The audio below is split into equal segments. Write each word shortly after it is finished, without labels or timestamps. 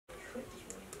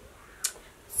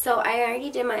So I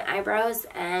already did my eyebrows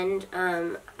and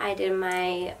I did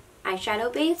my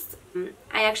eyeshadow base.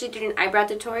 I actually did an eyebrow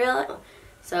tutorial,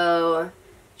 so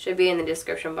should be in the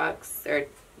description box or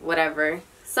whatever,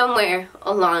 somewhere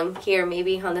along here,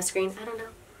 maybe on the screen. I don't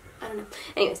know.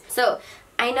 Anyways, so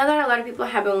I know that a lot of people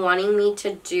have been wanting me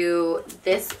to do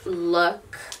this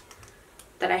look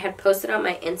that I had posted on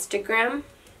my Instagram.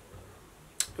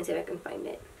 Let me see if I can find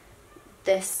it.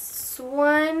 This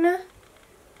one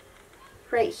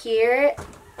right here.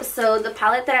 So the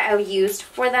palette that I used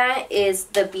for that is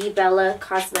the Bebella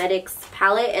Cosmetics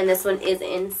palette, and this one is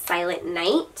in Silent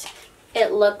Night.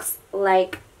 It looks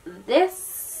like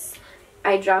this.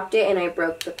 I dropped it and I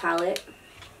broke the palette.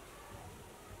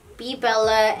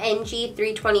 Bebella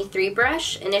NG323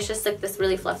 brush, and it's just like this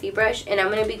really fluffy brush, and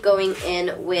I'm going to be going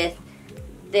in with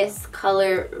this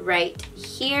color right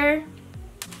here,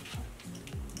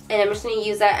 and I'm just going to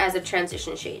use that as a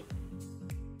transition shade.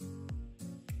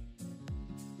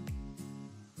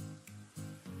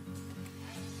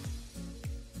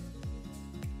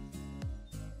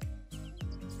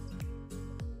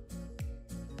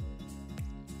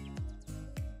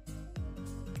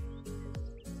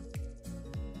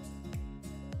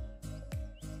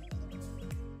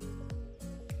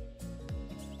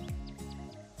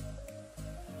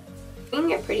 You can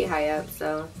get pretty high up,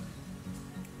 so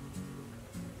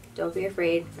don't be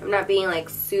afraid. I'm not being like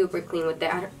super clean with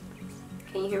that.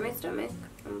 Can you hear my stomach?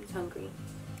 I'm hungry.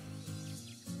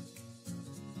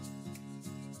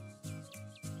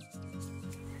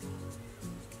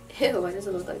 Ew, why does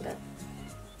it look like that?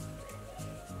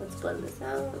 Let's blend this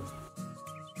out.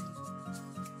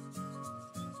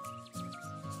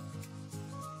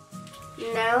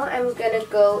 Now I'm gonna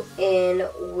go in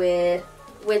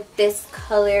with this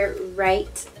color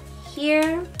right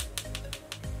here,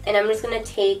 and I'm just gonna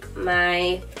take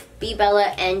my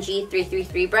Bebella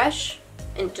NG333 brush,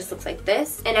 and it just looks like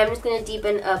this, and I'm just gonna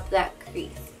deepen up that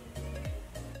crease.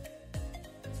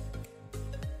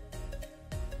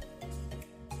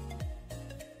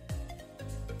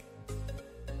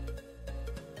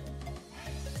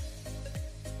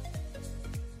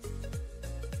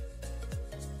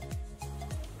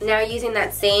 Now using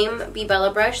that same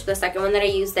Bebella brush, the second one that I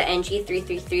used, the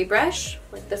NG333 brush,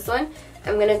 like this one,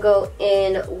 I'm going to go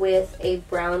in with a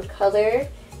brown color,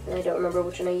 and I don't remember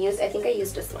which one I used. I think I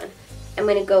used this one. I'm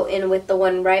going to go in with the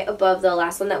one right above the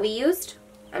last one that we used.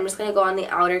 I'm just going to go on the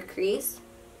outer crease.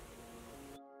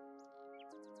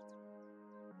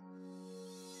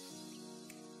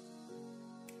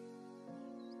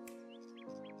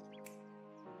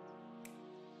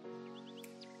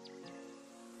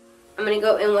 I'm going to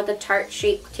go in with the Tarte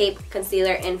Shape Tape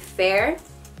Concealer in Fair.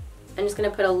 I'm just going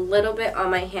to put a little bit on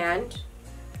my hand.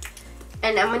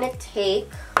 And I'm going to take,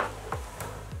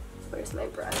 where's my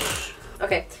brush?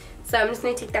 Okay, so I'm just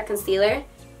going to take that concealer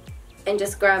and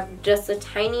just grab just the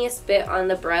tiniest bit on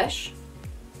the brush.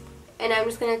 And I'm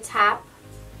just going to tap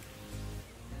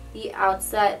the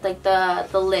outside, like the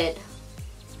lid.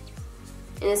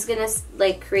 And it's going to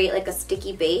like create like a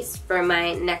sticky base for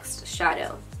my next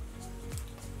shadow.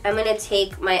 I'm going to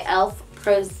take my e.l.f.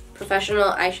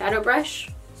 Professional eyeshadow brush.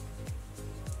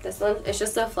 This one, it's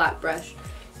just a flat brush.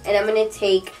 And I'm going to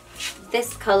take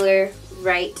this color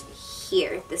right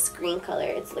here, this green color.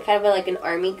 It's kind of like an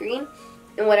army green.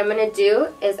 And what I'm going to do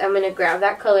is I'm going to grab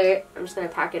that color, I'm just going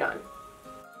to pack it on.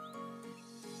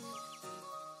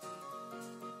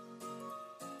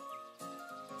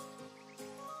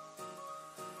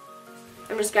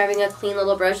 I'm just grabbing a clean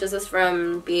little brush. This is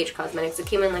from BH Cosmetics. It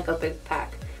came in like a big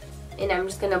pack. And I'm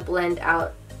just going to blend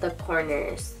out the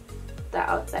corners, the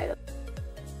outside of it.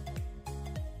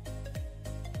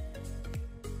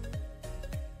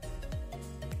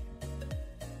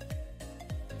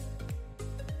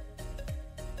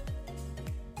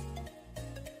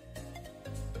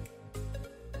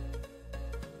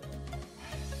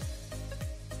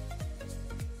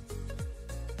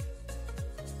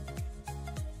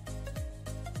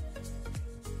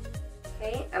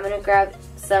 Okay, I'm going to grab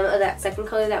some of that second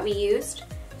color that we used,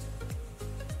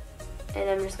 and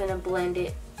I'm just going to blend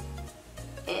it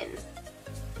in.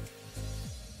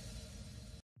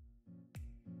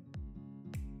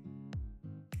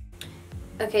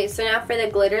 Okay, so now for the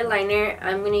glitter liner,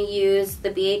 I'm going to use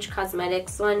the BH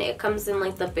Cosmetics one. It comes in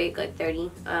like the big like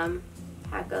 30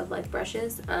 pack of like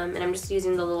brushes, and I'm just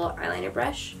using the little eyeliner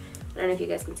brush. I don't know if you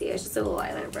guys can see it. It's just a little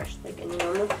eyeliner brush like any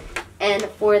normal. And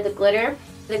for the glitter,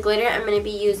 I'm going to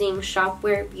be using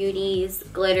Shopware Beauty's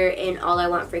glitter in All I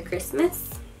Want for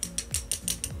Christmas.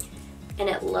 And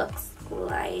it looks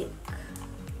like,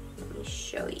 let me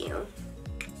show you.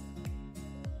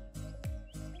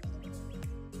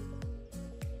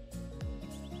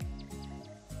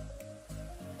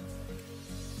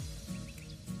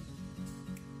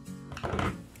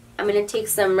 I'm going to take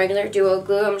some regular duo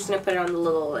glue. I'm just going to put it on the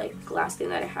little like glass thing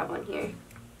that I have on here.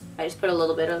 I just put a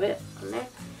little bit of it on there.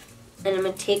 And I'm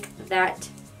going to take that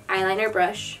eyeliner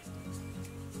brush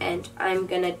and I'm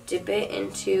going to dip it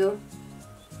into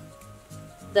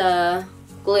the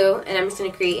glue and I'm just going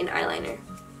to create an eyeliner.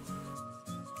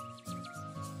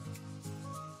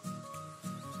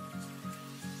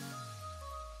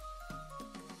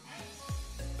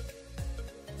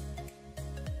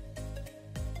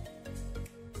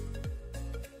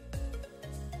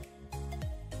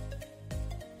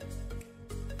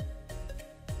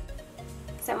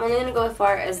 So I'm only going to go as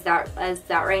far as that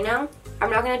right now. I'm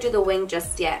not going to do the wing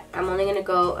just yet. I'm only going to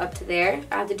go up to there.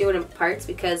 I have to do it in parts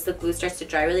because the glue starts to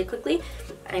dry really quickly.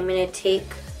 I'm going to take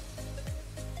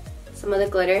some of the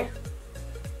glitter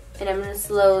and I'm going to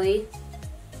slowly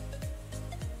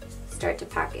start to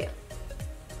pack it.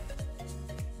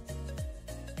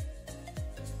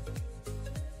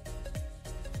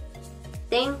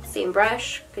 Same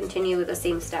brush, continue with the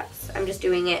same steps. I'm just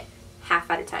doing it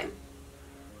half at a time.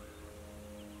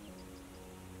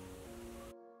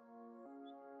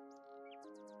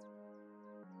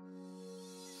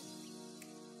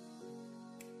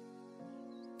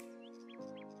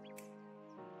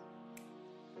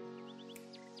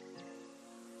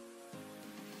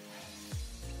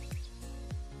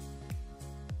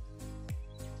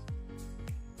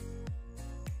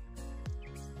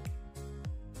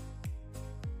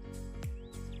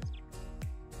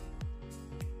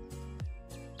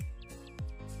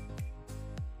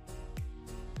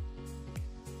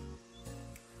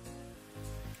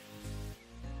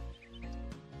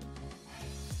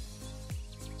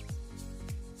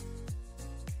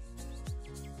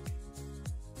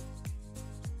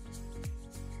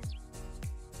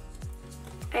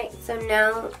 Alright, so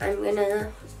now I'm gonna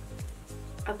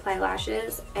apply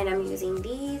lashes and I'm using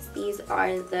these. These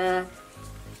are the,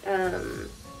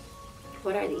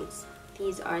 what are these?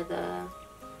 These are the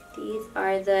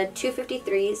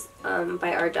 253s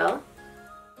by Ardell.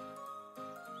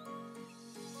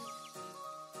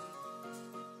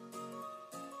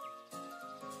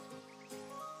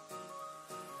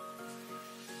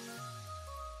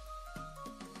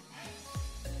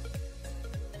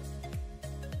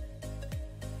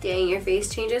 Dang, your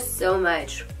face changes so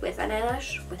much with an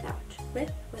eyelash, without.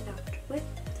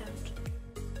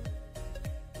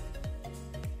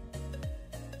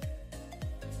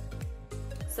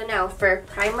 So now for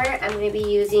primer, I'm going to be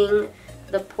using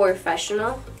the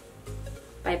Professional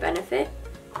by Benefit.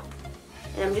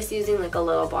 And I'm just using like a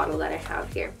little bottle that I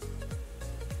have here.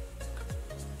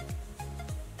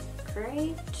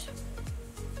 Great.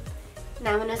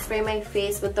 Now I'm going to spray my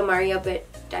face with the Mario Badescu.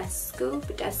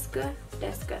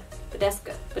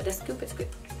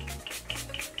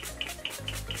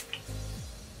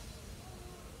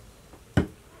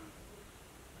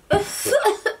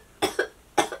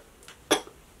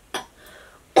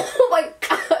 Oh my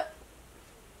god.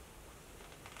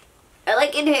 I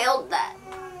like inhaled that.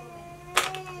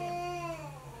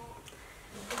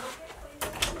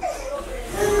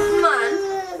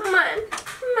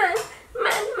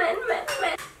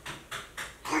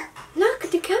 Look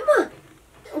at the camera.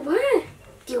 What?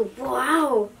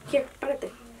 Wow. Here,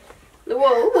 párate.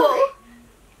 Whoa.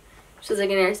 She's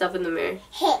looking at herself in the mirror.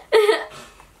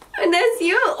 And that's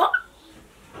you. Oh.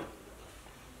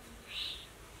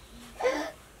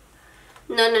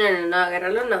 No,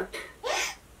 agárralo, no.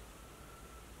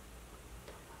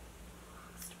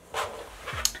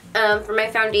 For my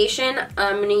foundation,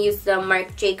 I'm going to use the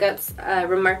Marc Jacobs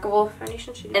Remarkable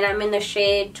Foundation shade. And I'm in the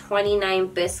shade 29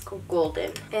 Bisque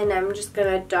Golden. And I'm just going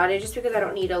to dot it just because I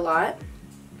don't need a lot.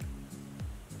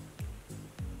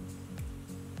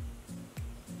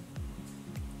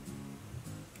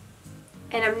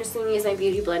 And I'm just going to use my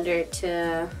beauty blender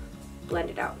to blend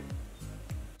it out.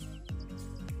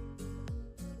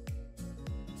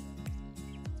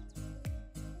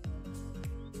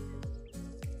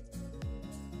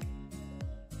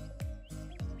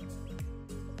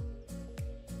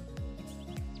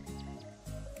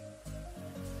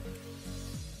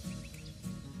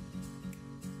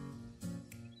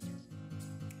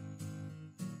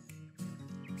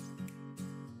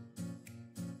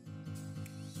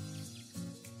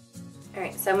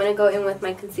 Alright, so I'm going to go in with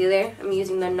my concealer. I'm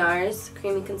using the NARS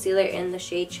Creamy Concealer in the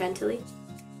shade Chantilly.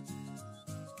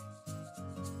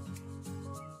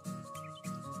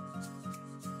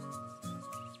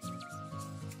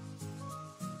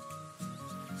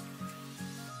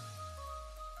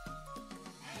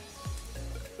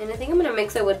 And I think I'm going to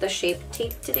mix it with the Shape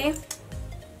Tape today.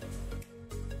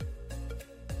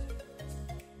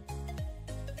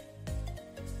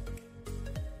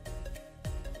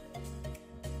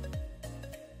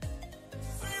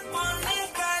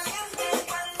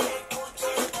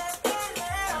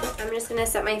 I'm just going to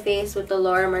set my face with the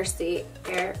Laura Mercier,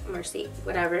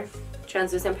 whatever,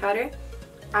 translucent powder.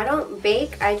 I don't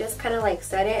bake, I just kind of like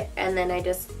set it and then I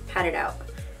just pat it out.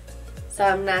 So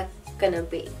I'm not going to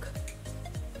bake.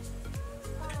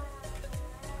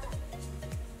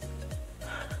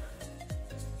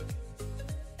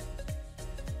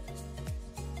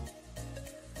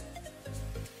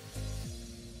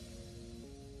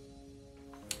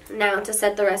 Now to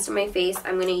set the rest of my face,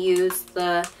 I'm going to use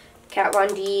the Kat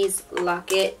Von D's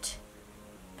Lock-It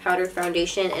Powdered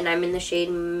Foundation, and I'm in the shade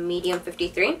Medium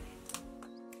 53.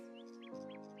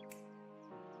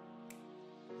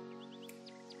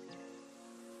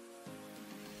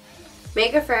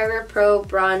 Makeup Forever Pro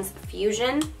Bronze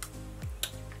Fusion,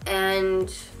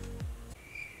 and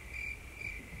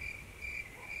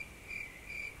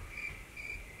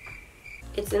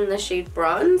it's in the shade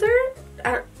Bronzer?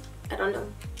 I don't know,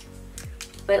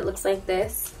 but it looks like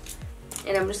this.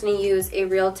 And I'm just going to use a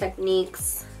Real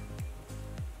Techniques,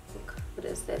 what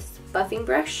is this, buffing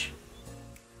brush.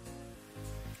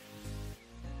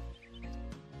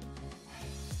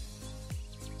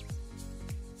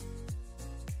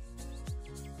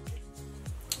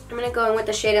 I'm going to go in with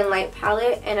the Shade and Light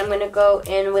palette, and I'm going to go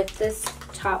in with this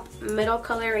top middle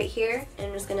color right here, and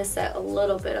I'm just going to set a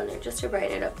little bit on there just to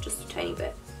brighten it up just a tiny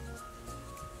bit.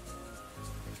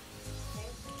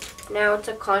 Now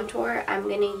to contour, I'm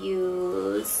going to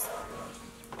use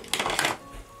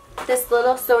this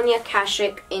little Sonia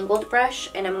Kashuk angled brush,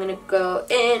 and I'm going to go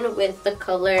in with the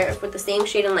color, with the same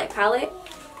Shade and Light palette,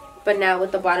 but now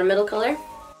with the bottom middle color.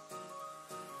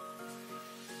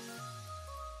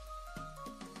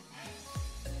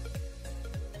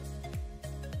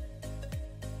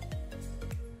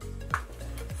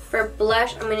 For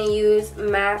blush, I'm going to use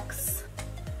MAC's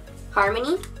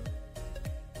Harmony.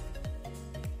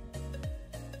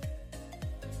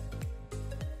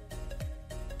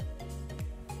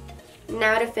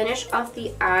 Now to finish off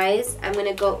the eyes, I'm going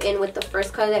to go in with the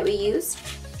first color that we used.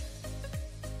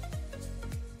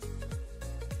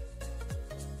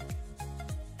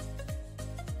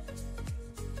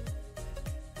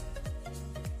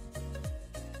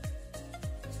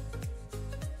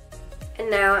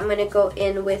 And now I'm going to go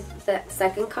in with the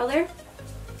second color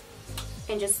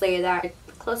and just layer that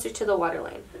closer to the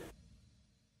waterline.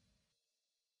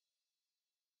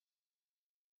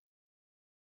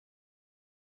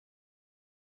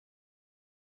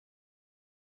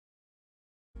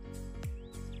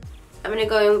 I'm going to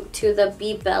go into the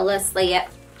Bebella Slayette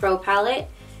Pro palette,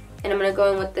 and I'm going to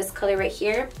go in with this color right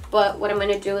here, but what I'm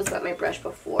going to do is wet my brush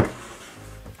before.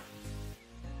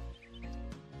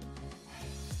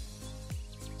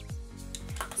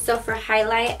 So for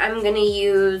highlight, I'm going to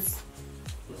use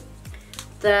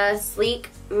the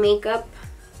Sleek Makeup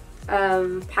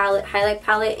highlight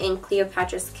palette in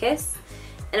Cleopatra's Kiss.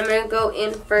 And I'm going to go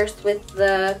in first with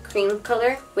the cream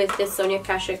color with this Sonia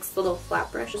Kashuk's little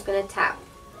flat brush. Just going to tap.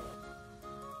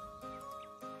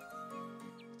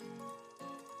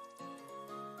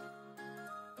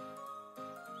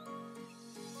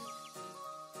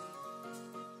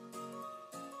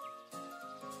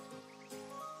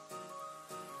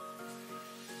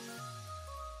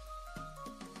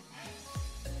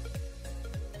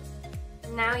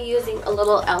 Now using a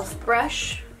little e.l.f.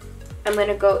 brush, I'm going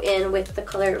to go in with the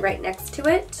color right next to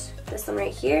it, this one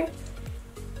right here,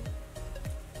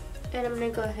 and I'm going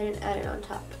to go ahead and add it on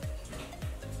top.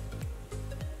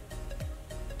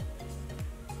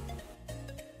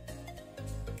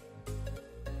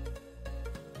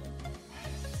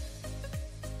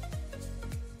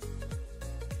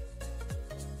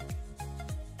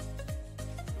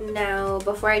 Now,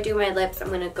 before I do my lips, I'm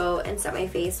going to go and set my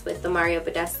face with the Mario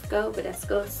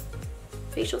Badescu's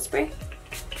facial spray.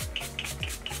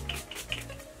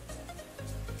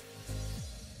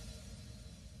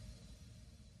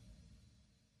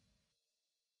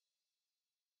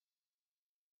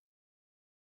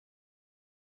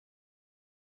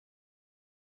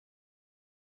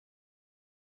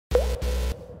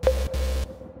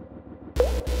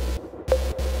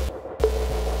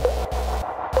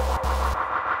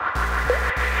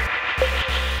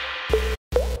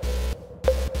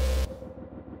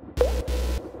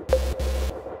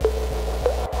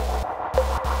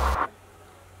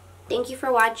 Thank you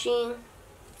for watching.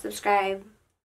 Subscribe.